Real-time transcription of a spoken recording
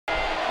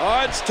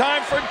Oh, it's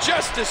time for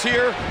justice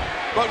here.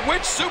 But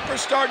which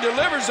superstar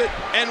delivers it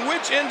and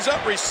which ends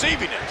up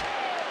receiving it?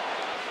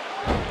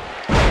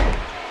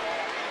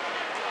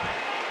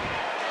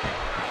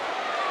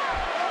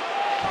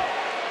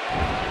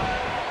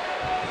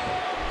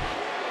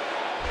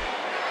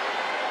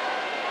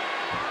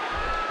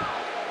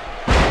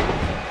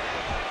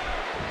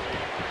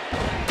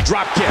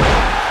 Drop kick,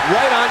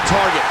 right on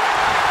target.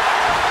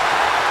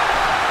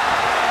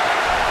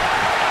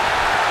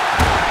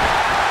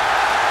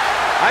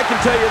 I can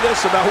tell you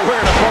this about where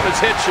an opponent's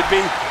head should be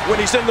when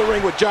he's in the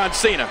ring with John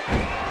Cena.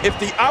 If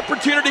the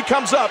opportunity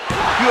comes up,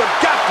 you have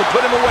got to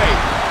put him away.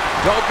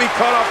 Don't be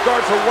caught off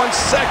guard for 1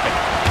 second.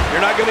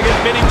 You're not going to get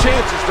many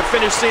chances to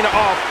finish Cena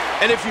off.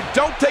 And if you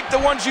don't take the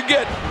ones you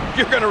get,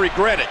 you're going to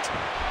regret it.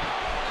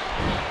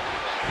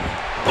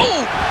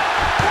 Boom!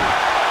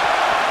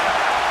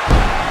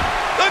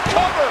 The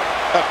cover!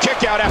 A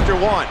kick out after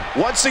one.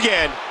 Once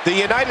again, the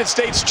United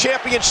States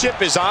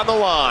Championship is on the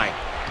line.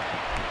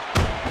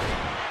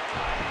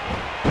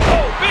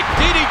 Big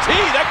DDT,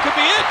 that could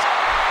be it.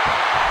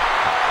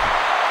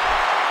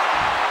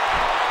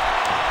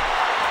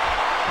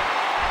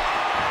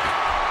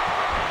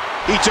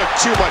 He took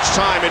too much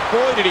time, and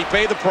boy, did he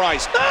pay the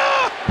price.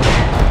 Ah!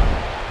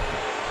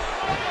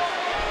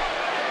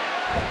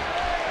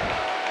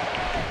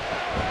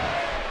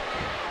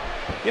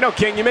 You know,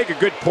 King, you make a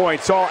good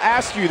point, so I'll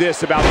ask you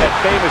this about that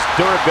famous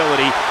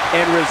durability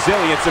and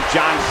resilience of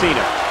John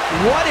Cena.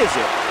 What is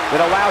it that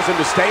allows him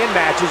to stay in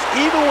matches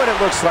even when it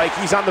looks like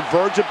he's on the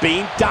verge of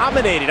being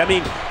dominated? I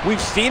mean,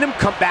 we've seen him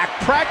come back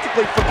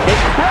practically from an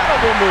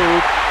incredible move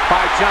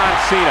by John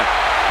Cena.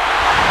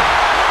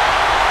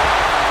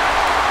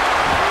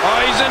 Oh,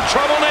 he's in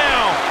trouble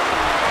now.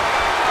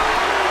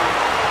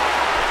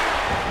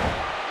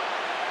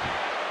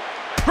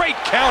 Great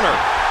counter.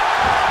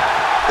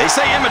 They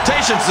say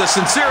imitation's the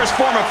sincerest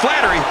form of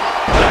flattery,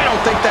 but I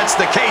don't think that's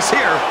the case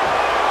here.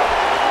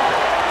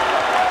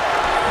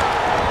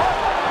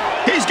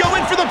 He's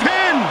going for the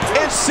pin!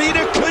 And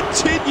Cena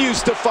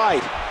continues to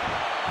fight.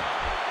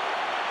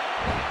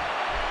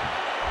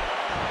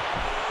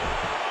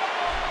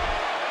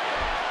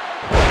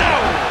 No!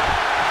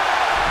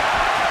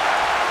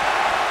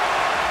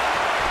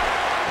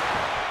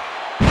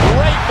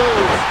 Great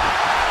move!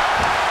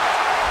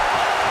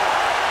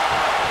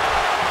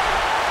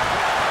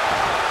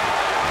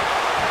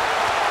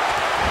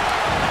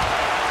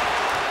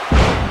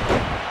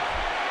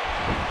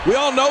 We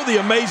all know the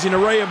amazing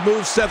array of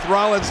moves Seth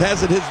Rollins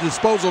has at his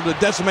disposal to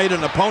decimate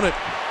an opponent.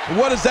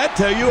 What does that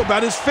tell you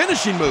about his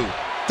finishing move?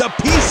 The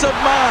peace of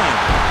mind.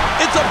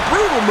 It's a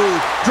brutal move,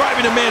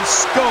 driving a man's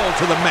skull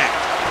to the mat.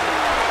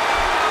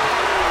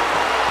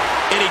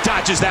 And he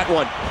dodges that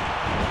one.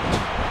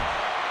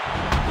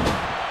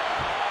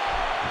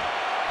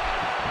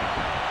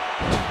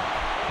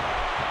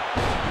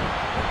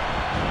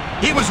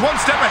 He was one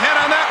step ahead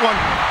on that one.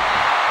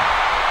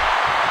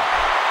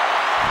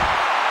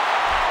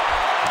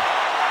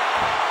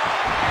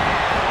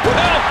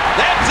 Well,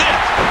 that's it.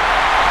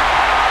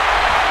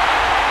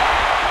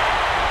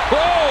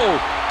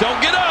 Whoa, don't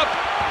get up.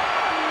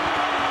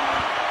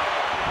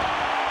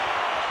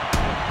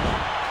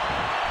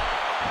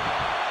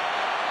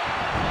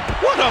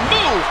 What a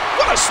move.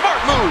 What a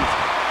smart move.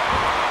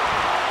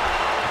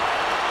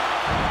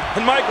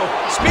 And Michael,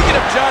 speaking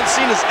of John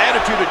Cena's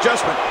attitude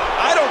adjustment,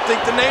 I don't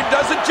think the name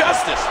does it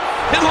justice.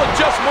 It'll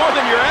adjust more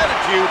than your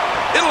attitude.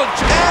 It'll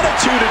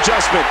Attitude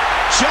adjustment.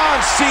 John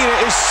Cena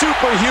is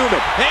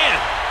superhuman. Man,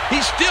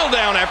 he's still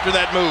down after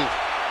that move.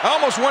 I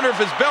almost wonder if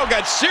his bell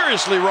got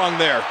seriously wrong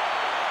there.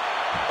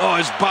 Oh,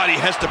 his body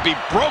has to be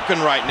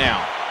broken right now.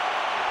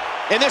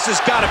 And this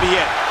has got to be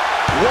it.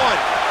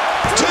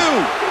 1, 2,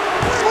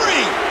 3.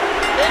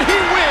 And he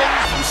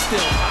wins. I'm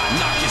still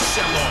hot. Knock your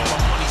shell off. My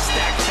money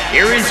stacked.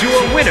 Here is your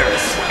winner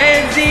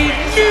and the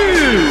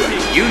new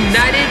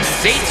United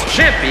States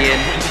Champion,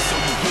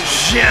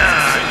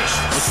 John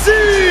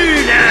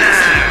Cena.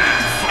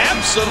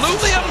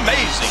 Absolutely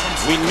amazing.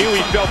 We knew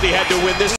he felt he had to win this.